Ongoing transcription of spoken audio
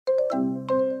Hello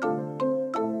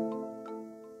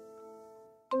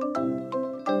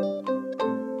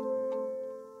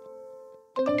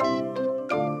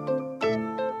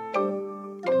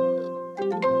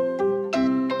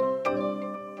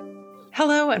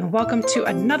and welcome to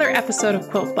another episode of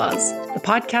Quilt Buzz, the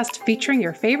podcast featuring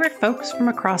your favorite folks from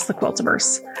across the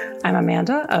Quiltiverse. I'm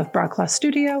Amanda of Broadcloth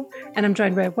Studio, and I'm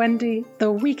joined by Wendy,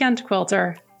 the weekend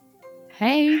quilter.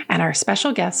 Hey. And our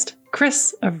special guest,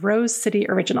 Chris of Rose City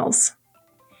Originals.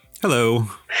 Hello.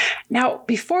 Now,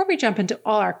 before we jump into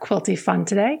all our quilty fun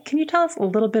today, can you tell us a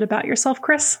little bit about yourself,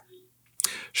 Chris?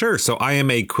 Sure. So I am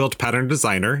a quilt pattern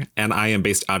designer, and I am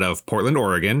based out of Portland,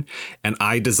 Oregon, and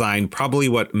I design probably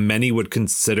what many would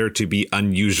consider to be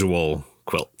unusual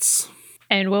quilts.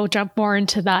 And we'll jump more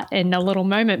into that in a little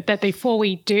moment. But before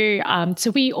we do,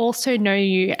 so we also know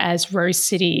you as Rose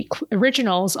City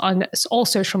Originals on all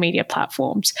social media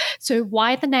platforms. So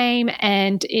why the name,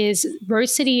 and is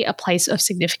Rose City a place of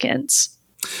significance?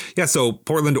 Yeah, so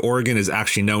Portland, Oregon is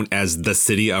actually known as the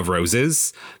City of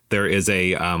Roses. There is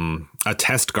a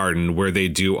test garden where they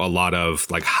do a lot of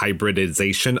like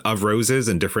hybridization of roses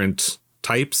and different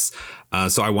types.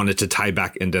 So I wanted to tie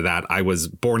back into that. I was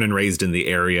born and raised in the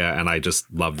area, and I just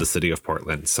love the city of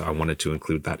Portland. So I wanted to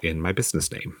include that in my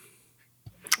business name.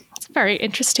 That's a very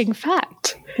interesting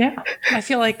fact. Yeah, I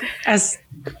feel like as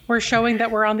we're showing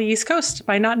that we're on the East Coast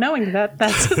by not knowing that.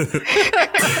 That's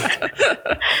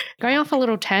going off a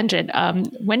little tangent.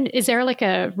 When is there like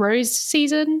a rose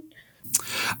season?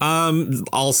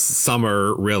 All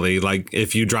summer, really. Like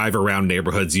if you drive around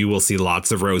neighborhoods, you will see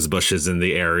lots of rose bushes in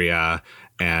the area,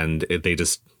 and they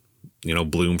just,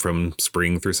 bloom from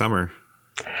spring through summer.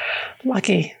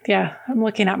 Lucky. Yeah. I'm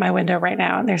looking out my window right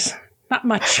now, and there's not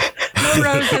much.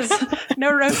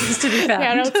 No roses to be found.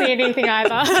 Yeah, I don't see anything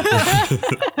either.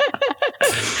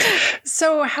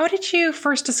 So how did you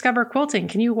first discover quilting?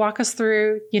 Can you walk us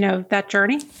through, that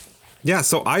journey? Yeah,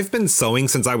 so I've been sewing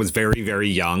since I was very, very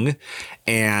young.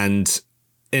 And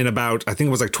in about, I think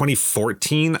it was like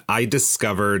 2014, I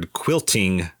discovered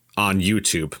quilting on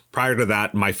YouTube. Prior to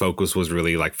that, my focus was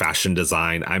really like fashion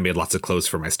design. I made lots of clothes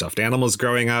for my stuffed animals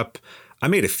growing up. I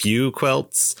made a few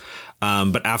quilts.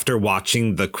 But after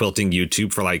watching the quilting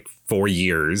YouTube for like 4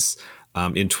 years,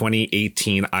 in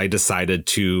 2018, I decided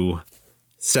to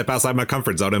step outside my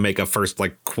comfort zone and make a first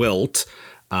like quilt.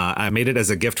 I made it as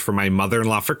a gift for my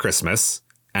mother-in-law for Christmas,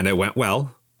 and it went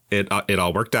well. It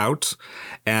all worked out,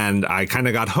 and I kind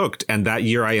of got hooked. And that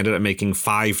year I ended up making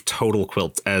 5 total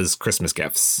quilts as Christmas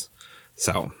gifts.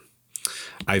 So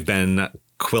I've been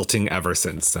quilting ever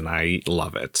since, and I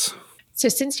love it. So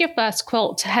since your first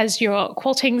quilt, has your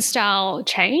quilting style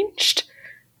changed?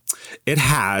 It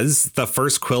has. The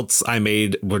first quilts I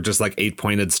made were just like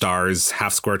 8-pointed stars,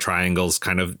 half square triangles,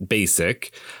 kind of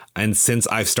basic. And since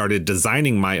I've started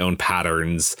designing my own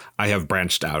patterns, I have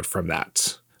branched out from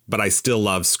that. But I still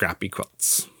love scrappy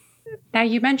quilts. Now,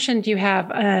 you mentioned you have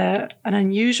an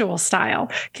unusual style.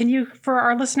 Can you, for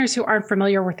our listeners who aren't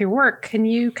familiar with your work, can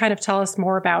you kind of tell us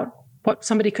more about what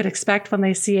somebody could expect when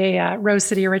they see a Rose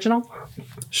City original?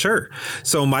 Sure.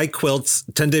 So my quilts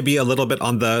tend to be a little bit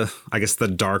on the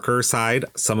darker side.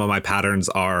 Some of my patterns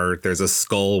are, there's a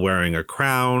skull wearing a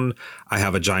crown. I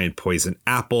have a giant poison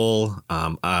apple,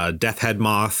 a death head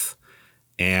moth.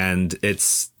 And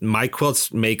my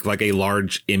quilts make like a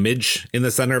large image in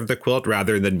the center of the quilt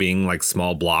rather than being like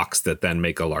small blocks that then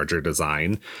make a larger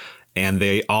design. And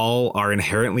they all are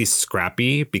inherently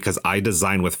scrappy because I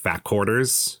design with fat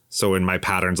quarters. So in my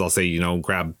patterns, I'll say,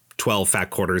 grab 12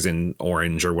 fat quarters in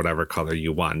orange or whatever color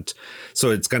you want. So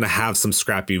it's going to have some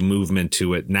scrappy movement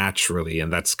to it naturally.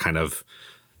 And that's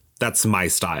my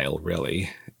style, really.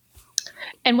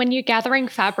 And when you're gathering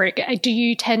fabric, do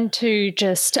you tend to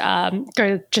just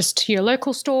go just to your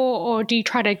local store, or do you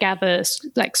try to gather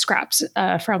like scraps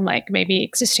from like maybe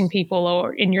existing people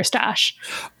or in your stash?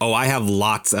 Oh, I have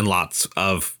lots and lots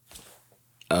of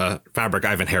fabric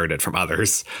I've inherited from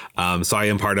others. So I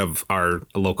am part of our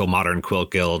local Modern Quilt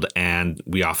Guild, and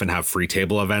we often have free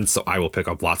table events. So I will pick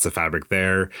up lots of fabric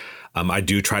there. I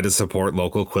do try to support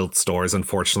local quilt stores.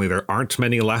 Unfortunately, there aren't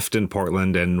many left in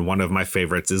Portland, and one of my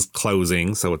favorites is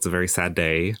closing. So it's a very sad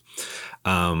day.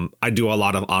 I do a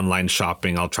lot of online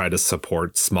shopping. I'll try to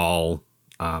support small,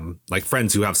 like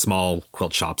friends who have small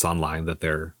quilt shops online that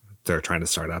they're trying to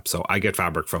start up. So I get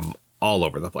fabric from all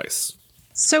over the place.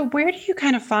 So where do you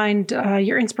kind of find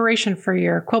your inspiration for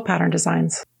your quilt pattern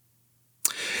designs?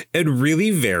 It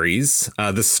really varies.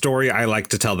 The story I like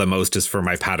to tell the most is for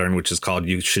my pattern, which is called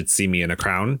You Should See Me in a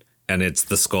Crown. And it's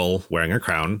the skull wearing a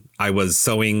crown. I was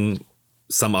sewing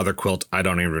some other quilt I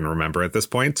don't even remember at this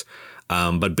point.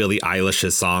 But Billie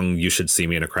Eilish's song You Should See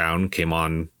Me in a Crown came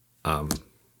on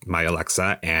my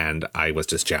Alexa, and I was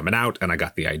just jamming out, and I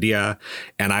got the idea,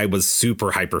 and I was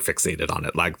super hyper fixated on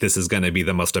it. Like, this is going to be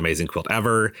the most amazing quilt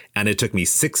ever. And it took me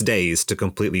 6 days to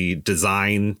completely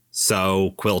design,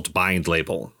 sew, quilt, bind,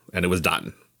 label, and it was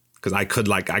done. Because I could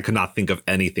not think of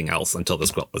anything else until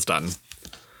this quilt was done.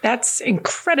 That's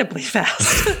incredibly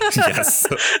fast. Yes.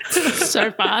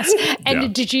 So fast.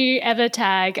 And did you ever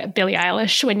tag Billie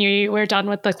Eilish when you were done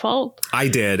with the quilt? I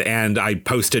did. And I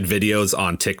posted videos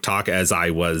on TikTok as I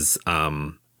was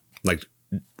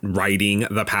writing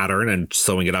the pattern and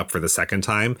sewing it up for the second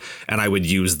time. And I would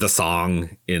use the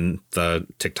song in the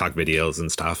TikTok videos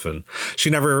and stuff. And she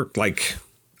never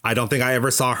I don't think I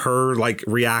ever saw her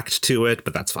react to it,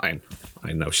 but that's fine.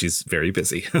 I know she's very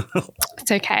busy. It's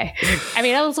okay. I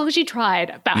mean, as long as you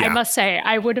tried. But I must say,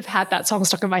 I would have had that song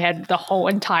stuck in my head the whole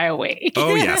entire week.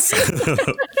 Oh, yes.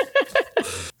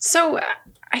 So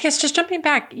I guess just jumping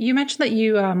back, you mentioned that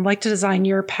you like to design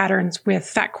your patterns with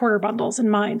fat quarter bundles in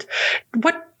mind.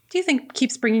 What do you think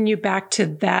keeps bringing you back to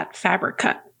that fabric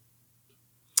cut?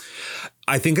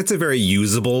 I think it's a very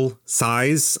usable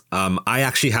size. I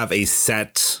actually have a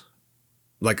set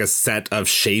of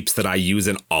shapes that I use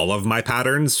in all of my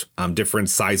patterns, different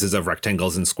sizes of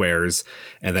rectangles and squares,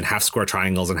 and then half square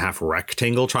triangles and half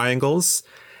rectangle triangles.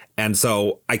 And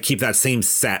so I keep that same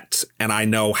set, and I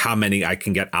know how many I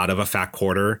can get out of a fat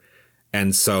quarter.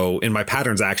 And so in my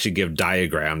patterns, I actually give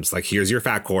diagrams, like here's your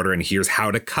fat quarter and here's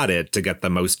how to cut it to get the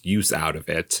most use out of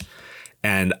it.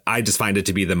 And I just find it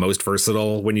to be the most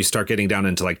versatile. When you start getting down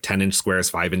into 10-inch squares,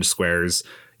 5-inch squares,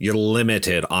 you're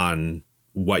limited on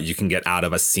what you can get out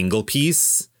of a single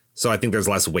piece. So I think there's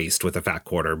less waste with a fat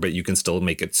quarter, but you can still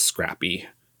make it scrappy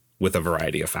with a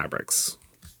variety of fabrics.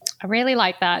 I really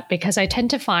like that because I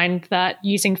tend to find that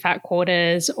using fat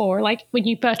quarters or when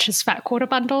you purchase fat quarter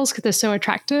bundles because they're so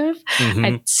attractive,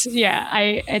 it's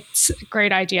a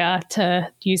great idea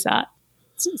to use that.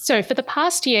 So for the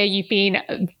past year, you've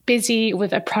been busy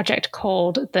with a project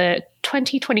called the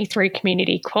 2023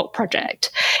 Community Quilt Project.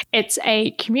 It's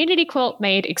a community quilt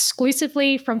made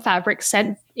exclusively from fabric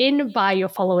sent in by your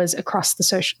followers across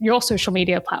your social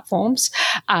media platforms.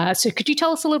 So could you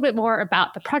tell us a little bit more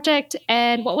about the project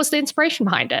and what was the inspiration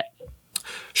behind it?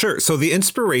 Sure. So the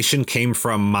inspiration came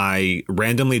from my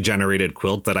randomly generated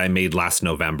quilt that I made last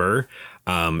November.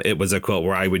 It was a quilt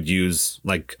where I would use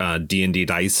D&D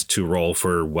dice to roll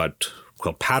for what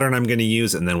quilt pattern I'm going to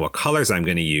use and then what colors I'm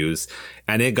going to use.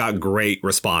 And it got great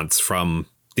response from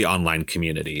the online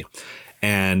community.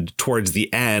 And towards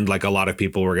the end, a lot of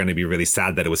people were going to be really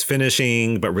sad that it was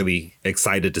finishing, but really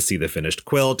excited to see the finished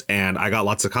quilt. And I got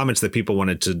lots of comments that people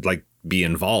wanted to be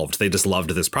involved. They just loved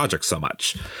this project so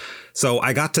much. So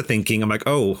I got to thinking, I'm like,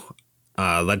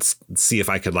 let's see if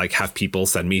I could have people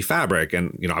send me fabric.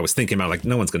 And, I was thinking about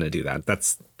no one's going to do that.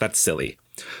 That's silly.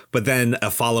 But then a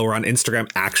follower on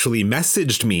Instagram actually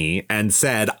messaged me and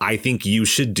said, I think you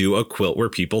should do a quilt where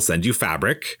people send you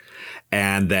fabric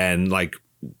and then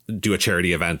do a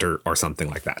charity event or something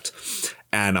like that.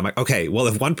 And I'm like, okay, well,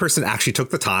 if one person actually took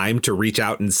the time to reach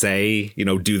out and say,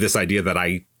 do this idea that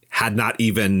I had not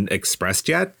even expressed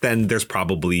yet, then there's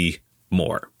probably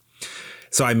more.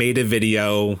 So I made a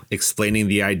video explaining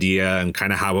the idea and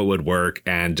kind of how it would work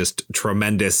and just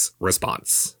tremendous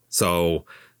response. So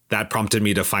that prompted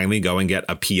me to finally go and get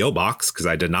a PO box because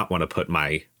I did not want to put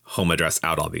my home address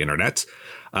out on the internet.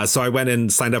 So I went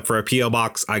and signed up for a PO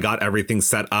box. I got everything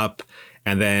set up.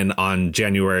 And then on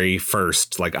January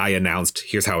 1st, I announced,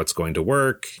 here's how it's going to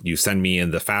work. You send me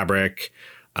in the fabric,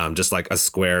 just a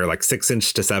square,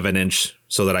 6-inch to 7-inch,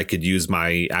 so that I could use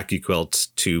my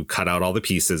AccuQuilt to cut out all the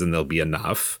pieces and there'll be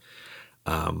enough.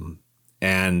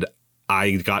 And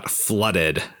I got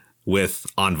flooded with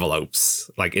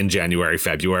envelopes in January,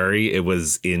 February. It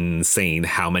was insane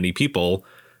how many people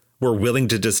were willing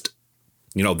to just,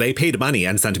 they paid money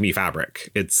and sent me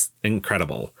fabric. It's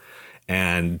incredible.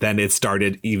 And then it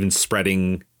started even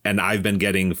spreading. And I've been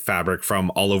getting fabric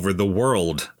from all over the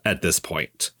world at this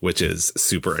point, which is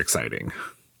super exciting.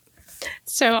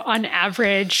 So on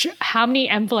average, how many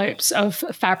envelopes of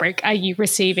fabric are you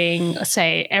receiving,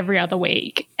 say, every other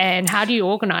week? And how do you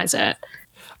organize it?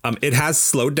 It has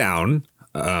slowed down.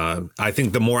 I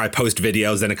think the more I post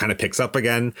videos, then it kind of picks up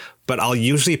again. But I'll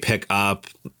usually pick up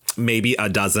maybe a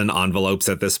dozen envelopes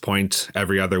at this point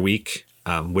every other week,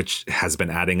 which has been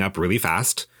adding up really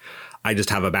fast. I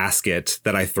just have a basket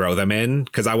that I throw them in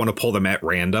because I want to pull them at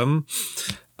random.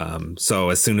 So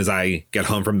as soon as I get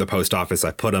home from the post office,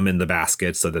 I put them in the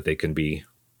basket so that they can be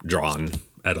drawn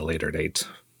at a later date.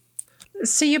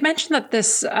 So you mentioned that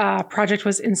this project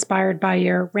was inspired by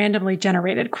your randomly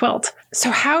generated quilt.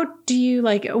 So how do you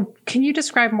can you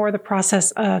describe more the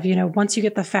process of, once you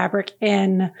get the fabric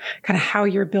in, kind of how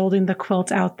you're building the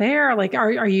quilt out there? Like,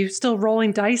 are you still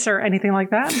rolling dice or anything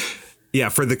like that? Yeah,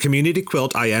 for the community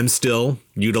quilt, I am still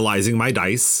utilizing my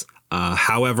dice.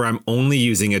 However, I'm only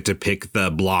using it to pick the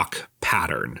block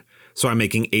pattern. So I'm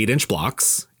making 8-inch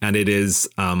blocks, and it is,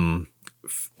 I'm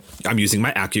using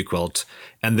my AccuQuilt.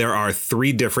 And there are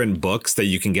 3 different books that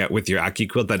you can get with your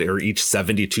AccuQuilt that are each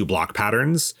 72 block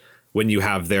patterns when you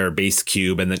have their base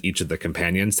cube and then each of the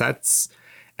companion sets.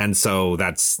 And so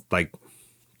that's like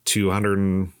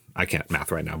 200, I can't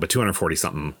math right now, but 240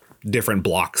 something different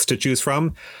blocks to choose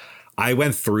from. I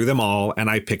went through them all and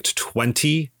I picked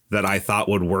 20 that I thought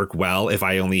would work well if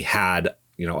I only had,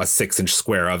 a 6-inch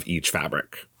square of each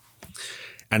fabric.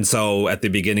 And so at the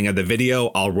beginning of the video,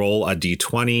 I'll roll a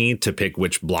D20 to pick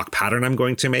which block pattern I'm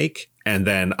going to make. And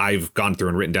then I've gone through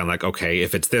and written down like, okay,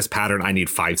 if it's this pattern, I need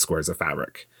 5 squares of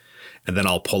fabric. And then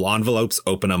I'll pull envelopes,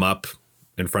 open them up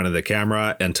in front of the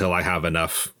camera until I have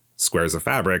enough squares of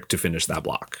fabric to finish that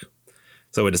block.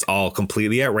 So it is all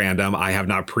completely at random. I have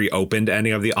not pre-opened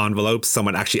any of the envelopes.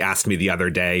 Someone actually asked me the other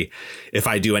day if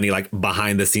I do any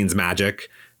behind the scenes magic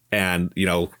and,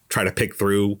 try to pick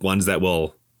through ones that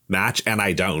will match, and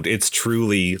I don't. It's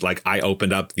truly like I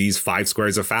opened up these 5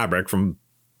 squares of fabric from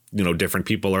different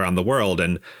people around the world,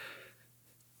 and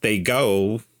they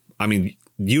go,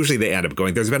 usually they end up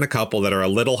going. There's been a couple that are a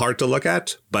little hard to look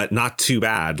at, but not too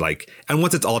bad. And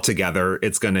once it's all together,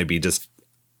 it's going to be just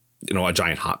a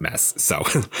giant hot mess, so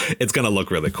it's going to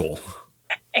look really cool.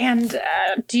 And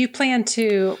do you plan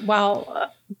to,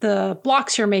 while the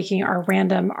blocks you're making are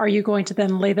random, are you going to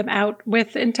then lay them out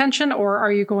with intention, or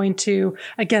are you going to,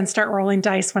 again, start rolling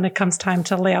dice when it comes time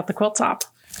to lay out the quilt top?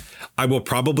 I will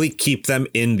probably keep them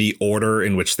in the order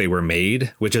in which they were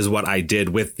made, which is what I did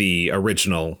with the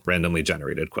original randomly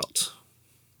generated quilt.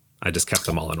 I just kept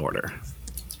them all in order.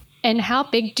 And how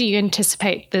big do you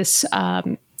anticipate this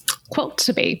quilt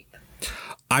to be?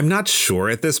 I'm not sure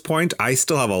at this point. I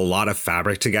still have a lot of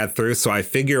fabric to get through, so I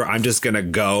figure I'm just going to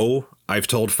go. I've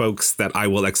told folks that I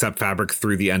will accept fabric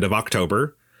through the end of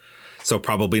October. So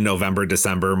probably November,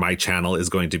 December, my channel is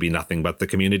going to be nothing but the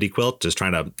community quilt, just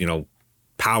trying to,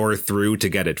 power through to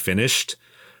get it finished.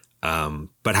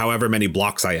 But however many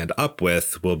blocks I end up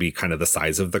with will be kind of the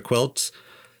size of the quilt.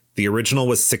 The original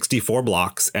was 64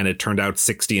 blocks, and it turned out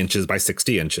 60 inches by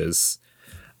 60 inches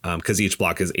because each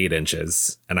block is 8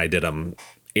 inches, and I did them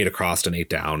 8 across and 8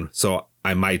 down. So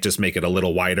I might just make it a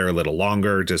little wider, a little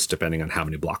longer, just depending on how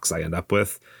many blocks I end up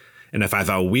with. And if I have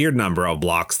a weird number of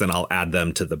blocks, then I'll add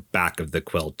them to the back of the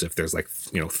quilt. If there's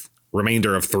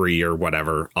remainder of 3 or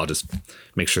whatever, I'll just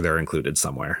make sure they're included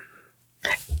somewhere.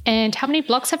 And how many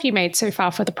blocks have you made so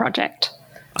far for the project?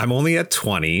 I'm only at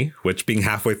 20, which being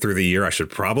halfway through the year, I should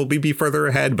probably be further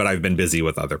ahead, but I've been busy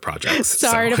with other projects.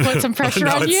 Sorry to put some pressure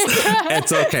on you.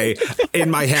 It's okay. In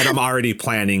my head, I'm already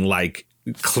planning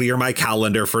clear my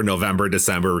calendar for November,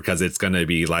 December, because it's going to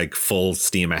be full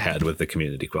steam ahead with the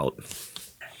community quilt.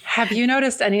 Have you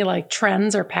noticed any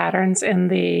trends or patterns in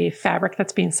the fabric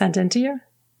that's being sent into you?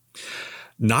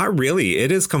 Not really.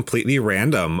 It is completely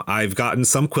random. I've gotten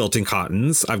some quilting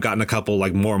cottons. I've gotten a couple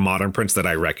more modern prints that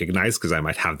I recognize because I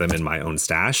might have them in my own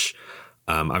stash.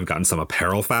 I've gotten some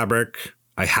apparel fabric.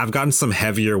 I have gotten some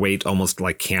heavier weight, almost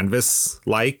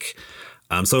canvas-like.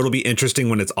 So it'll be interesting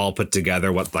when it's all put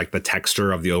together, what the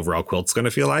texture of the overall quilt's going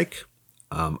to feel like.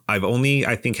 I've only,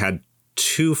 I think, had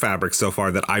 2 fabrics so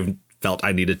far that I've felt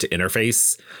I needed to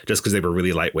interface just because they were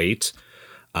really lightweight.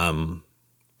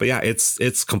 But yeah,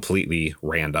 it's completely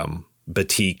random.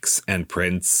 Batiks and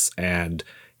prints and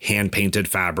hand-painted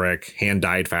fabric,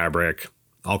 hand-dyed fabric,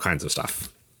 all kinds of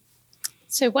stuff.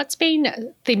 So what's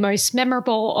been the most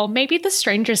memorable or maybe the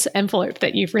strangest envelope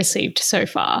that you've received so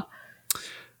far?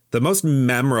 The most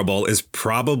memorable is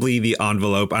probably the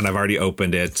envelope, and I've already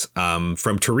opened it,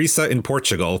 from Teresa in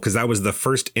Portugal, because that was the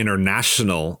first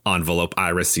international envelope I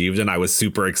received, and I was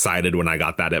super excited when I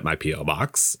got that at my P.O.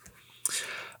 box.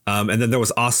 And then there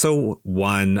was also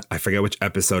one, I forget which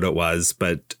episode it was,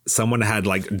 but someone had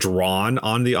drawn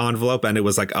on the envelope, and it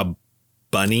was a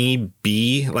bunny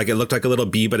bee. It looked like a little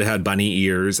bee, but it had bunny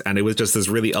ears, and it was just this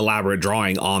really elaborate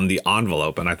drawing on the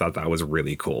envelope, and I thought that was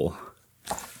really cool.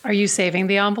 Are you saving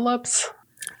the envelopes?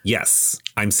 Yes,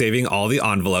 I'm saving all the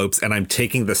envelopes, and I'm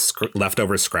taking the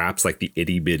leftover scraps, the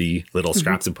itty bitty little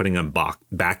scraps, and putting them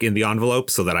back in the envelope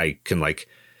so that I can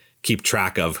keep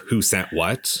track of who sent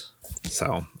what.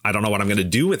 So I don't know what I'm going to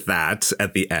do with that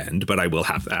at the end, but I will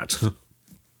have that.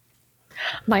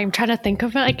 I'm trying to think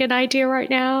of an idea right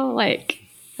now. I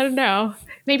don't know.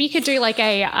 Maybe you could do like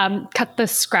a cut the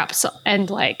scraps and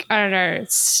like, I don't know,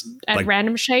 at like,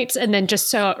 random shapes, and then just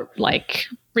sew like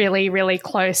really, really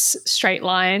close straight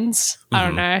lines. I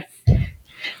don't know.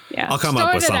 Yeah, I'll come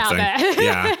up with something.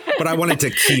 Yeah, but I wanted to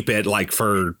keep it like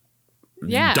for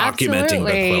documenting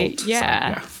the quilt.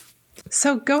 Yeah.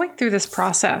 So going through this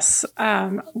process,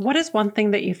 what is one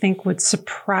thing that you think would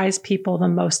surprise people the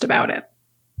most about it?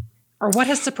 Or what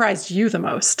has surprised you the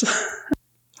most?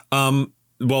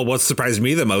 Well, what surprised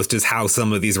me the most is how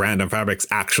some of these random fabrics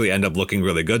actually end up looking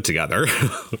really good together.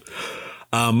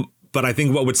 But I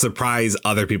think what would surprise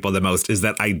other people the most is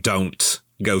that I don't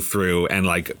go through and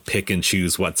like pick and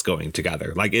choose what's going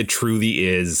together. Like it truly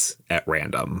is at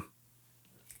random.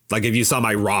 Like if you saw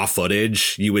my raw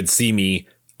footage, you would see me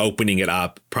opening it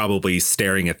up, probably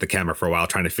staring at the camera for a while,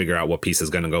 trying to figure out what piece is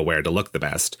going to go where to look the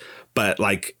best. But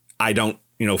like, I don't,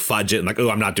 fudge it and like, oh,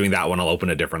 I'm not doing that one. I'll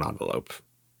open a different envelope.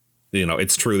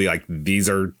 It's truly like these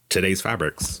are today's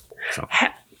fabrics. So.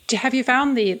 Have you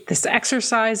found this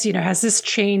exercise, has this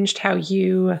changed how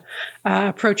you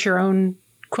approach your own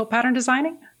quilt pattern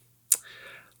designing?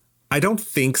 I don't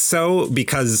think so,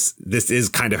 because this is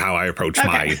kind of how I approach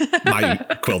my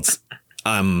quilts.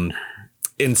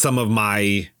 In some of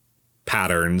my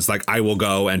patterns, like I will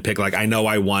go and pick, like I know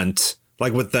I want,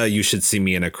 like with the You Should See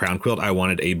Me in a Crown quilt, I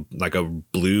wanted a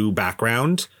blue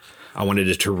background. I wanted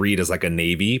it to read as like a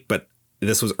navy, but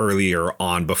this was earlier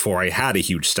on before I had a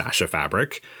huge stash of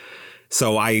fabric.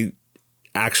 So I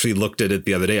actually looked at it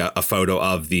the other day, a photo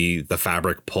of the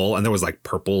fabric pull, and there was like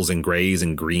purples and grays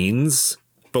and greens.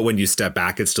 But when you step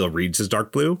back, it still reads as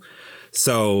dark blue.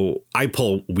 So I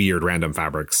pull weird random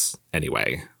fabrics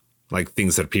anyway, like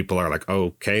things that people are like, oh,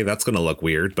 okay, that's going to look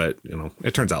weird, but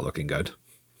it turns out looking good.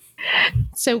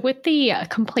 So with the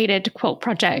completed quilt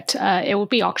project, it will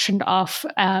be auctioned off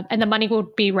and the money will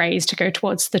be raised to go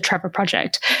towards the Trevor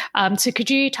Project. So could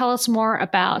you tell us more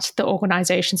about the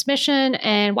organization's mission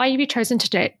and why you've chosen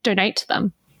to donate to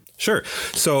them? Sure.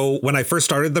 So when I first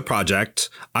started the project,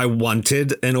 I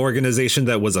wanted an organization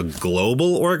that was a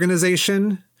global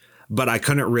organization, but I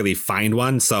couldn't really find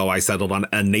one. So I settled on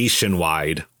a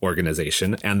nationwide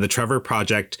organization. And the Trevor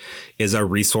Project is a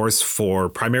resource for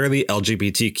primarily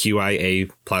LGBTQIA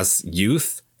plus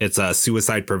youth. It's a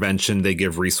suicide prevention. They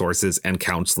give resources and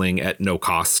counseling at no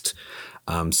cost.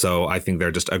 So I think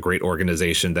they're just a great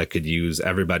organization that could use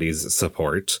everybody's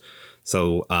support.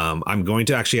 So I'm going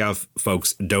to actually have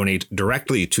folks donate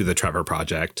directly to the Trevor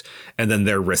Project, and then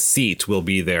their receipt will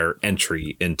be their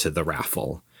entry into the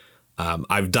raffle.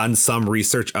 I've done some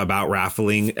research about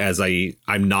raffling, as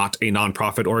I'm not a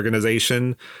nonprofit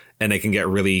organization, and it can get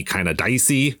really kind of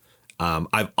dicey.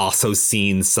 I've also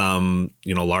seen some,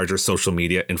 larger social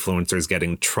media influencers get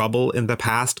in trouble in the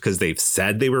past because they've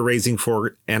said they were raising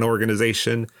for an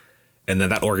organization, and then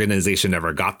that organization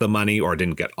never got the money or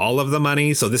didn't get all of the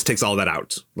money. So this takes all that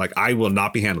out. Like, I will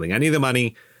not be handling any of the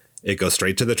money. It goes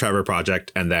straight to the Trevor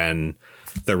Project, and then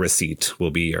the receipt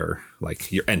will be your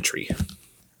entry.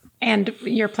 And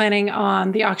you're planning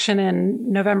on the auction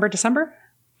in November, December?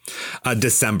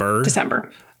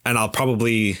 December. And I'll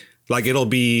probably it'll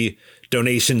be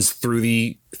donations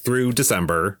through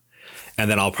December.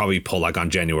 And then I'll probably pull on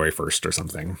January 1st or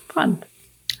something. Fun.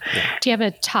 Yeah. Do you have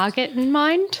a target in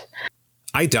mind?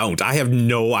 I don't. I have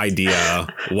no idea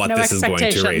what this is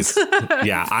going to raise.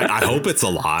 Yeah, I hope it's a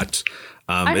lot.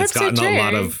 It's gotten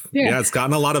it's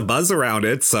gotten a lot of buzz around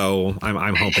it. So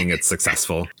I'm hoping it's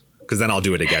successful. Because then I'll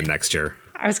do it again next year.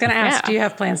 I was going to ask, do you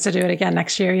have plans to do it again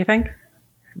next year, you think?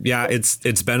 Yeah,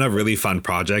 it's been a really fun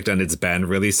project and it's been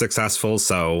really successful.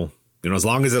 So, as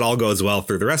long as it all goes well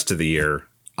through the rest of the year,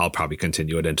 I'll probably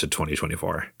continue it into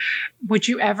 2024. Would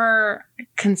you ever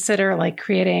consider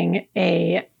creating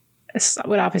this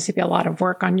would obviously be a lot of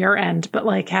work on your end, but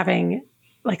having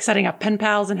setting up pen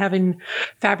pals and having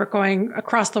fabric going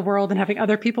across the world and having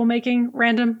other people making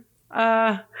random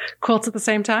quilts at the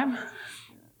same time?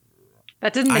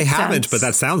 That didn't make sense. I haven't, but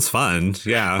that sounds fun.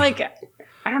 Yeah.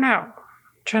 I don't know. I'm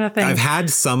trying to think. I've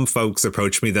had some folks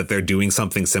approach me that they're doing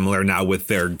something similar now with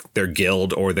their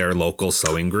guild or their local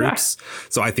sewing groups. Yeah.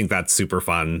 So I think that's super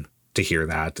fun to hear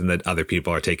that, and that other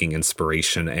people are taking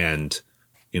inspiration and,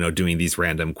 doing these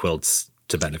random quilts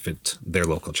to benefit their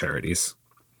local charities.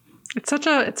 It's such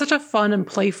a fun and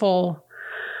playful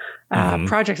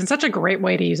project, and such a great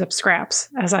way to use up scraps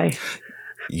as I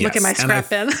look at my scrap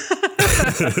bin.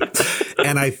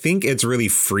 And I think it's really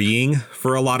freeing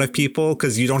for a lot of people,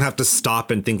 because you don't have to stop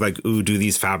and think ooh, do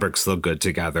these fabrics look good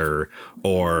together?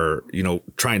 Or,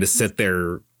 trying to sit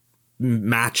there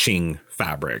matching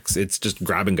fabrics. It's just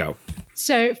grab and go.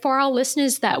 So for our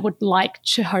listeners that would like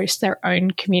to host their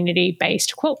own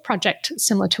community-based quilt project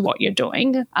similar to what you're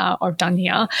doing or done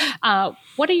here,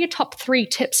 what are your top 3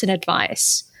 tips and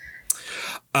advice?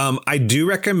 I do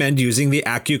recommend using the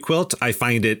AccuQuilt. I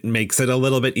find it makes it a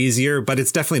little bit easier, but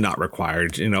it's definitely not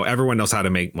required. Everyone knows how to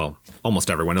make,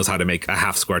 almost everyone knows how to make a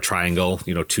half square triangle,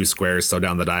 2 squares, sew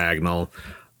down the diagonal.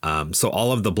 So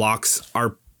all of the blocks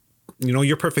are,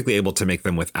 you're perfectly able to make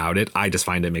them without it. I just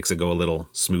find it makes it go a little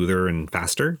smoother and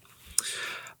faster.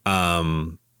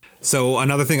 So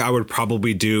another thing I would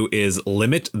probably do is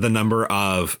limit the number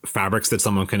of fabrics that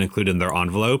someone can include in their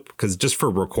envelope, because just for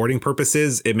recording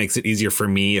purposes, it makes it easier for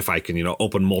me if I can,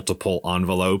 open multiple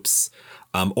envelopes,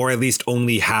 or at least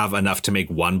only have enough to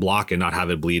make one block and not have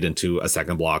it bleed into a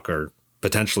second block or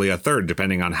potentially a third,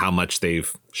 depending on how much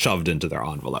they've shoved into their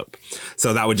envelope.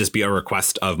 So that would just be a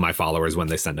request of my followers when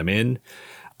they send them in.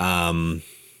 And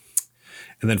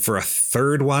then for a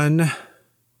third one,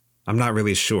 I'm not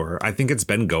really sure. I think it's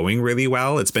been going really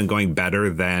well. It's been going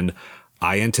better than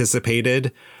I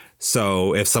anticipated.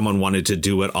 So if someone wanted to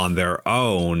do it on their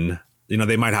own,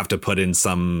 they might have to put in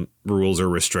some rules or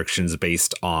restrictions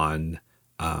based on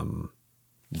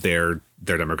their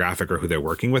demographic or who they're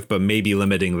working with, but maybe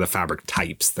limiting the fabric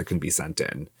types that can be sent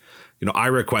in. I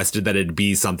requested that it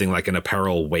be something like an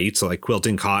apparel weight, so like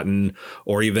quilting cotton,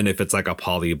 or even if it's like a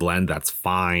poly blend, that's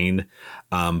fine.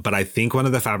 But I think one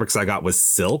of the fabrics I got was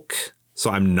silk,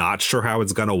 so I'm not sure how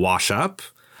it's going to wash up.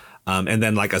 And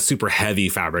then like a super heavy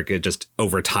fabric, it just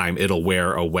over time, it'll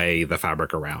wear away the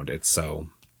fabric around it. So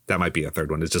that might be a third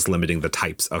one, is just limiting the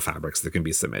types of fabrics that can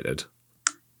be submitted.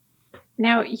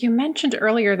 Now, you mentioned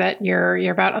earlier that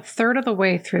you're about a third of the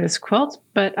way through this quilt,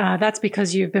 but that's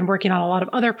because you've been working on a lot of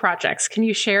other projects. Can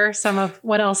you share some of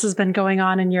what else has been going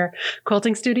on in your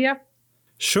quilting studio?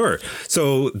 Sure.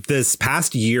 So this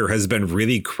past year has been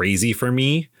really crazy for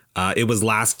me. It was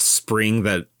last spring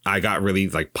that I got really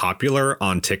popular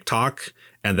on TikTok,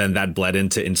 and then that bled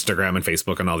into Instagram and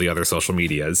Facebook and all the other social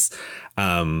medias.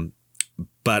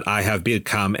 But I have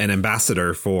become an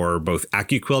ambassador for both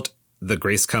AccuQuilt, the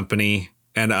Grace Company,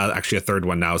 and actually a third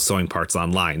one now, Sewing Parts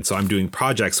Online. So I'm doing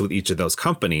projects with each of those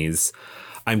companies.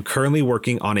 I'm currently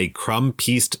working on a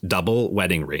crumb-pieced double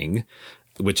wedding ring,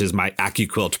 which is my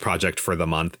AccuQuilt project for the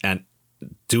month. And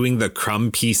doing the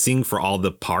crumb piecing for all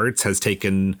the parts has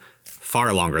taken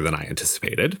far longer than I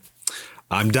anticipated.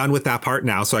 I'm done with that part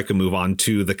now, so I can move on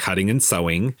to the cutting and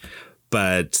sewing.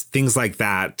 But things like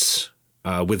that,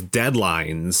 with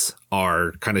deadlines,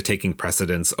 are kind of taking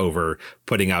precedence over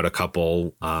putting out a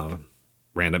couple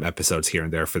random episodes here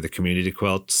and there for the community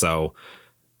quilt. So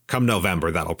come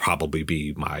November, that'll probably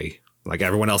be my,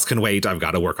 everyone else can wait, I've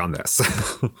got to work on this.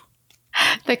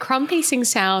 The crumb piecing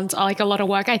sounds like a lot of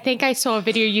work. I think I saw a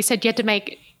video, you said you had to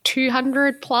make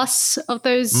 200 plus of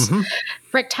those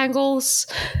rectangles.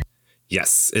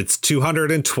 Yes, it's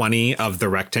 220 of the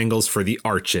rectangles for the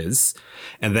arches.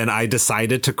 And then I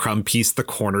decided to crumb piece the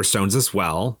cornerstones as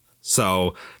well.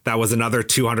 So that was another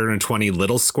 220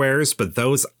 little squares, but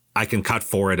those I can cut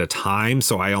 4 at a time.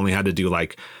 So I only had to do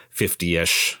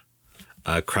 50-ish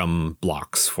crumb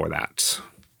blocks for that.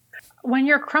 When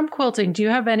you're crumb quilting, do you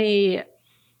have any...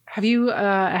 Have you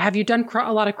done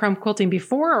a lot of crumb quilting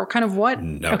before, or kind of what?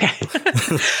 No. Okay.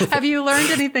 Have you learned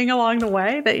anything along the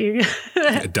way that you...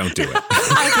 Don't do it.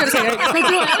 I was going to say, don't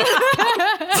do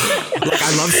it.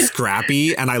 I love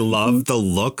Scrappy and I love the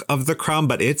look of the crumb,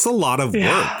 but it's a lot of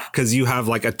work because you have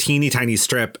a teeny tiny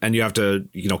strip and you have to,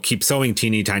 keep sewing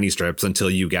teeny tiny strips until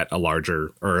you get a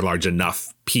large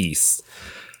enough piece.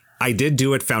 I did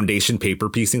do it foundation paper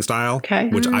piecing style,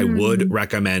 which I would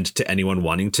recommend to anyone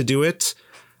wanting to do it.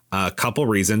 A couple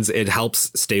reasons. It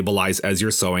helps stabilize as you're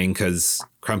sewing, because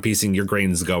crumb piecing, your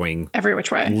grain's going every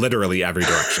which way, literally every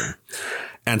direction.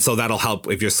 And so that'll help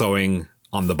if you're sewing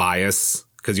on the bias,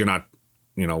 because you're not,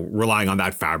 relying on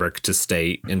that fabric to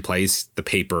stay in place. The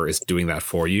paper is doing that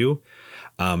for you.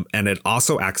 And it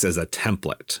also acts as a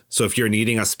template. So if you're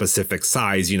needing a specific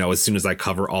size, as soon as I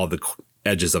cover all the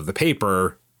edges of the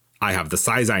paper, I have the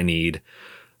size I need,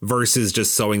 versus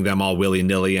just sewing them all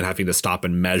willy-nilly and having to stop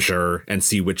and measure and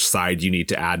see which side you need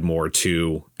to add more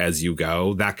to as you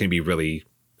go. That can be really,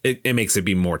 it makes it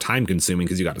be more time consuming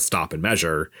because you got to stop and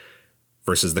measure,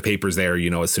 versus the paper's there,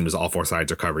 as soon as all 4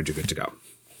 sides are covered, you're good to go.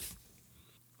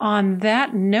 On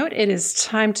that note, it is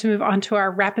time to move on to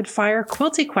our rapid fire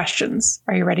quilty questions.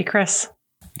 Are you ready, Chris?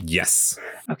 Yes.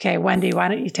 Okay, Wendy, why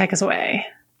don't you take us away?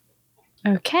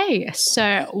 Okay,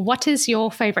 so what is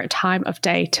your favorite time of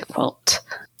day to quilt?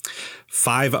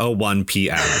 5:01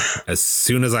 p.m. as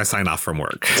soon as I sign off from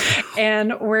work.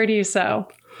 And where do you sew?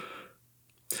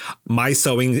 My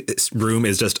sewing room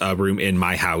is just a room in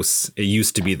my house. It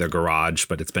used to be the garage,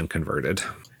 but it's been converted.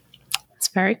 It's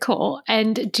very cool.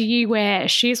 And do you wear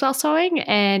shoes while sewing?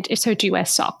 And if so, do you wear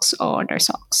socks or no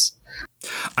socks?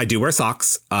 I do wear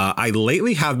socks. I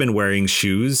lately have been wearing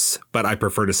shoes, but I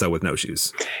prefer to sew with no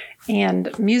shoes.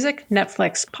 And music,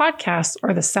 Netflix, podcasts,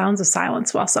 or the sounds of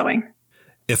silence while sewing?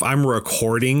 If I'm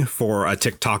recording for a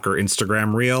TikTok or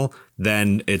Instagram reel,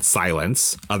 then it's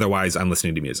silence. Otherwise, I'm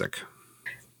listening to music.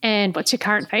 And what's your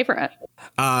current favorite?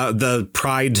 The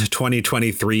Pride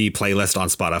 2023 playlist on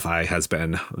Spotify has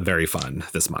been very fun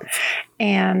this month.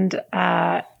 And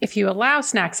if you allow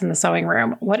snacks in the sewing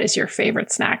room, what is your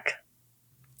favorite snack?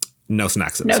 No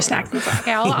snacks in No the snacks in the sewing room.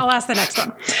 Okay, I'll ask the next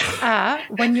one.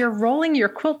 When you're rolling your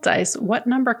quilt dice, what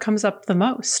number comes up the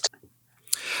most?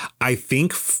 I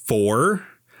think 4,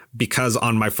 because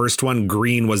on my first one,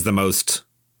 green was the most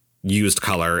used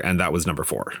color, and that was number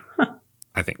 4,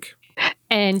 I think.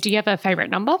 And do you have a favorite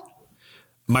number?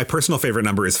 My personal favorite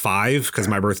number is 5 because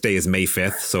my birthday is May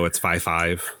 5th. So it's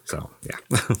 5-5. So, yeah.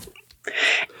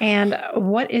 And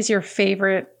what is your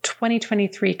favorite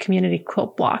 2023 community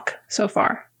quilt block so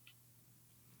far?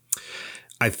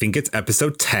 I think it's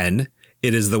episode 10.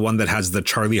 It is the one that has the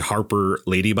Charlie Harper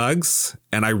ladybugs.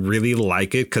 And I really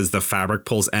like it because the fabric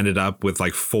pulls ended up with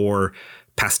like 4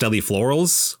 pastel-y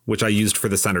florals, which I used for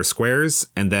the center squares,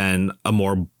 and then a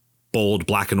more bold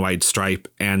black and white stripe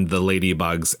and the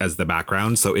ladybugs as the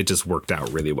background. So it just worked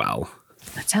out really well.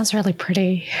 That sounds really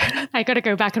pretty. I got to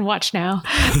go back and watch now.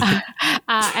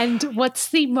 And what's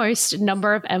the most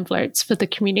number of envelopes for the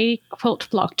community quilt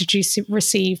block did you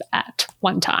receive at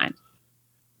one time?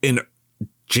 In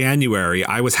January,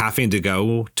 I was having to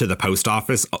go to the post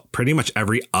office pretty much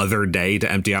every other day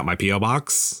to empty out my P.O.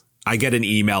 box. I get an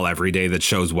email every day that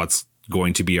shows what's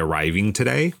going to be arriving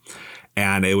today.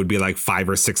 And it would be like 5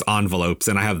 or 6 envelopes.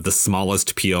 And I have the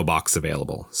smallest P.O. box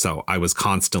available. So I was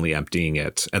constantly emptying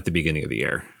it at the beginning of the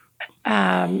year.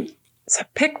 So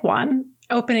pick one: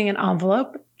 opening an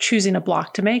envelope, choosing a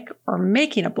block to make, or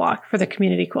making a block for the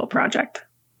community quilt project.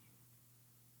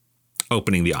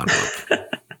 Opening the envelope.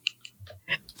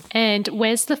 And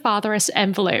where's the farthest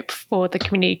envelope for the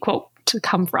community quilt to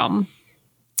come from?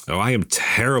 Oh, I am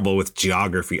terrible with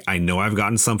geography. I know I've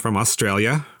gotten some from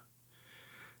Australia.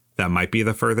 That might be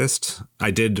the furthest.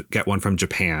 I did get one from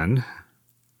Japan.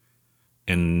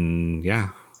 And yeah.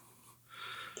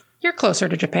 You're closer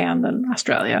to Japan than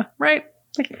Australia, right?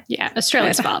 Yeah,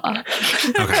 Australia's farther.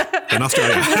 Okay, in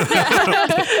Australia.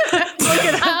 Look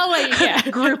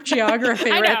at group geography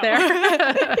right there.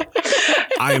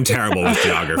 I am terrible with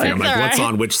geography. I'm like, what's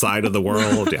on which side of the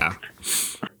world? Yeah.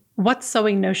 What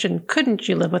sewing notion couldn't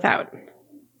you live without?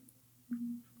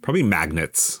 Probably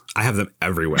magnets. I have them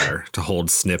everywhere to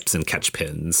hold snips and catch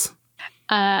pins.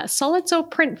 Solids or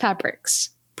print fabrics?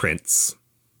 Prints.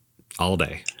 All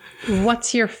day.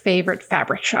 What's your favorite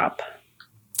fabric shop?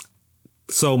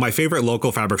 So my favorite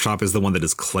local fabric shop is the one that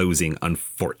is closing,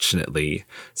 unfortunately.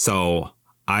 So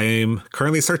I'm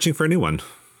currently searching for a new one.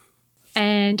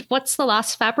 And what's the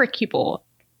last fabric you bought?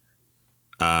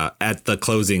 At the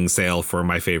closing sale for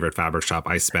my favorite fabric shop,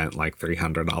 I spent like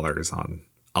 $300 on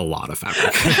a lot of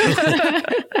fabric.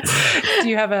 Do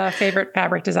you have a favorite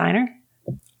fabric designer?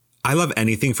 I love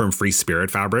anything from Free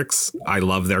Spirit Fabrics. I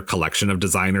love their collection of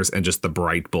designers and just the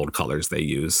bright, bold colors they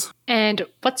use. And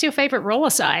what's your favorite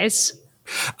roller size?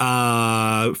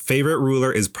 Favorite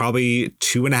ruler is probably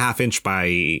 2.5 inch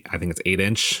by, I think it's 8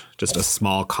 inch. Just a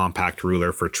small compact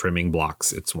ruler for trimming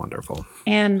blocks. It's wonderful.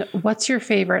 And what's your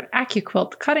favorite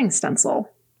AccuQuilt cutting stencil?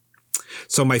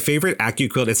 So my favorite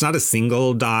AccuQuilt, it's not a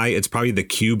single die. It's probably the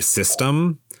Cube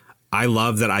system. I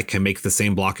love that I can make the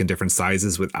same block in different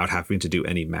sizes without having to do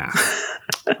any math.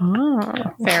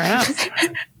 Fair enough.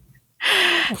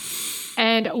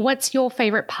 And what's your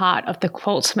favorite part of the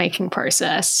quilt making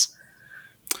process?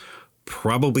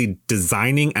 Probably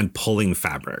designing and pulling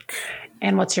fabric.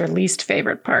 And what's your least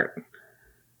favorite part?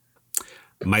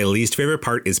 My least favorite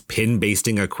part is pin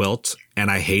basting a quilt,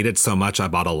 and I hate it so much I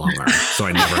bought a long arm, so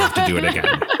I never have to do it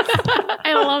again.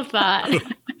 I love that.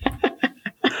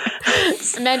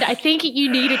 Amanda, I think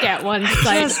you need to get one.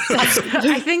 I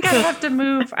think I'd have to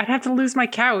move. I'd have to lose my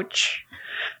couch.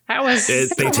 That was they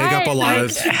take up a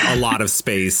lot of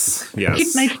space.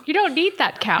 Yes, you don't need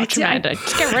that couch, Amanda.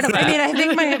 Just get rid of it. I mean, I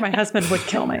think my husband would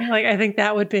kill me. Like, I think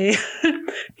that would be.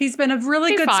 He's been a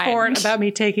really good sport about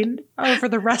me taking over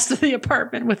the rest of the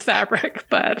apartment with fabric,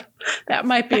 but that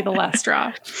might be the last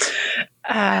straw. It's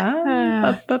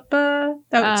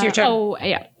your turn. Oh,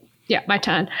 yeah, my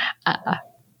turn.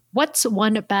 What's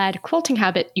one bad quilting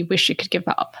habit you wish you could give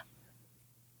up?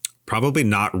 Probably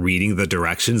not reading the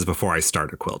directions before I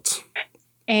start a quilt.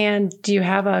 And do you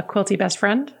have a quilty best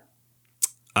friend?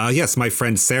 Yes, my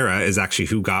friend Sarah is actually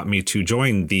who got me to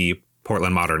join the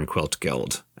Portland Modern Quilt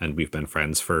Guild, and we've been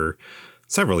friends for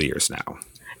several years now.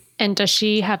 And does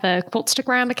she have a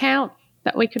Quiltstagram account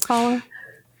that we could follow?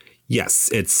 Yes,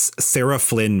 it's Sarah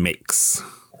Flynn Makes.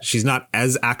 She's not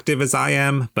as active as I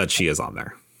am, but she is on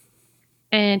there.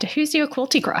 And who's your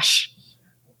quilty crush?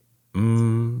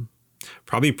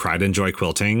 Probably Pride and Joy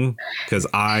Quilting, because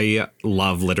I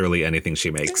love literally anything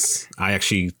she makes. I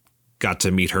actually got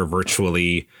to meet her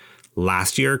virtually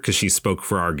last year because she spoke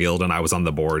for our guild and I was on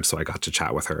the board, so I got to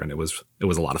chat with her and it was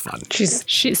a lot of fun. She's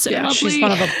so lovely. She's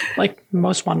one of the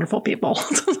most wonderful people.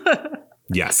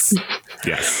 Yes.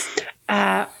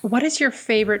 What is your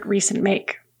favorite recent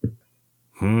make?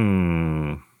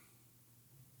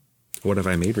 What have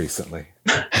I made recently?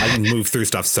 I move through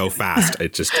stuff so fast.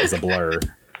 It just is a blur.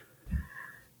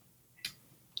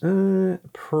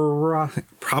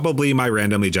 Probably my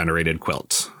randomly generated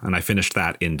quilt. And I finished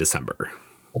that in December.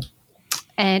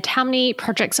 And how many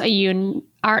projects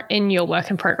are in your work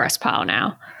in progress pile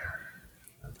now?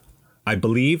 I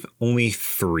believe only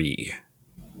 3.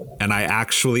 And I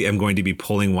actually am going to be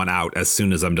pulling one out as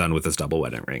soon as I'm done with this double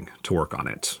wedding ring to work on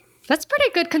it. That's pretty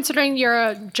good considering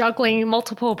you're juggling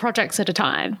multiple projects at a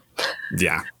time.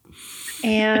 Yeah.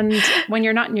 And when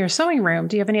you're not in your sewing room,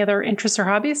 do you have any other interests or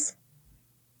hobbies?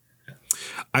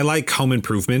 I like home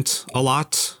improvement a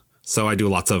lot. So I do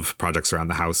lots of projects around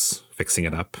the house, fixing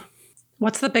it up.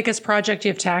 What's the biggest project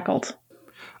you've tackled?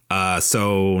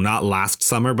 So not last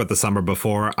summer, but the summer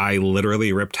before, I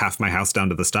literally ripped half my house down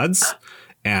to the studs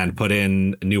and put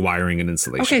in new wiring and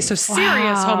insulation. Okay, so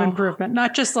serious home improvement,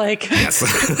 not just like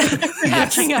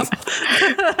patching up.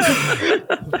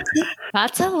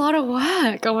 That's a lot of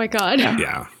work. Oh my God.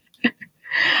 Yeah.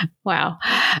 Wow.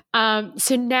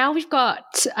 So now we've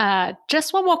got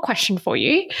just one more question for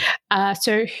you.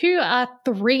 So who are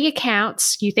 3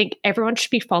 accounts you think everyone should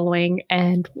be following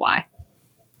and why?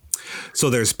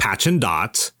 So there's Patch and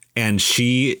Dot, and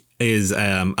she is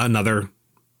another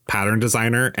pattern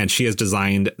designer, and she has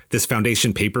designed this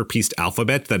foundation paper pieced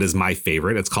alphabet that is my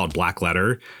favorite. It's called Black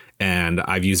Letter, and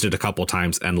I've used it a couple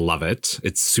times and love it.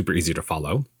 It's super easy to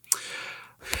follow.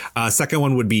 Second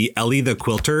one would be Ellie the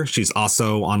Quilter. She's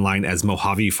also online as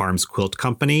Mojave Farms Quilt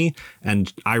Company,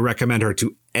 and I recommend her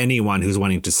to anyone who's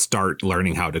wanting to start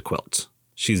learning how to quilt.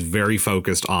 She's very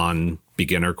focused on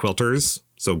beginner quilters,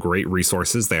 so great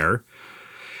resources there.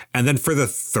 And then for the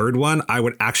third one, I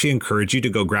would actually encourage you to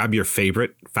go grab your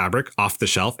favorite fabric off the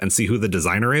shelf and see who the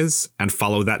designer is and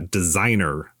follow that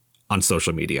designer on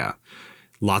social media.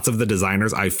 Lots of the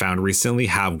designers I've found recently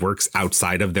have works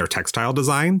outside of their textile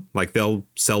design, like they'll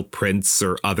sell prints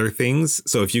or other things.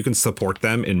 So if you can support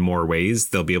them in more ways,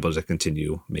 they'll be able to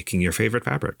continue making your favorite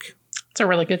fabric. It's a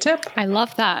really good tip. I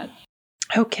love that.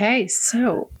 Okay,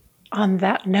 so on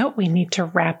that note, we need to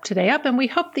wrap today up, and we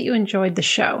hope that you enjoyed the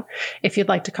show. If you'd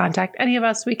like to contact any of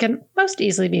us, we can most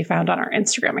easily be found on our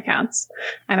Instagram accounts.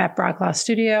 I'm at Broadcloth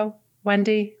Studio.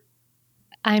 Wendy.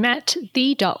 I'm at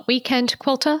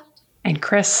the.weekendquilter. And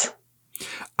Chris.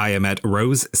 I am at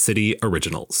Rose City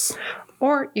Originals.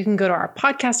 Or you can go to our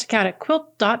podcast account at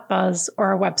quilt.buzz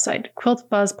or our website,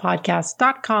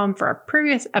 quiltbuzzpodcast.com, for our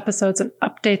previous episodes and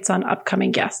updates on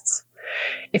upcoming guests.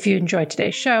 If you enjoyed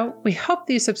today's show, we hope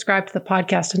that you subscribe to the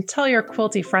podcast and tell your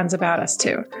quilty friends about us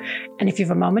too. And if you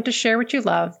have a moment to share what you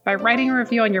love by writing a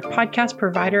review on your podcast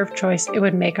provider of choice, it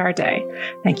would make our day.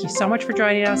 Thank you so much for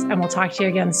joining us, and we'll talk to you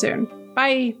again soon.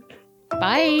 Bye.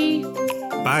 Bye.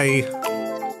 Bye.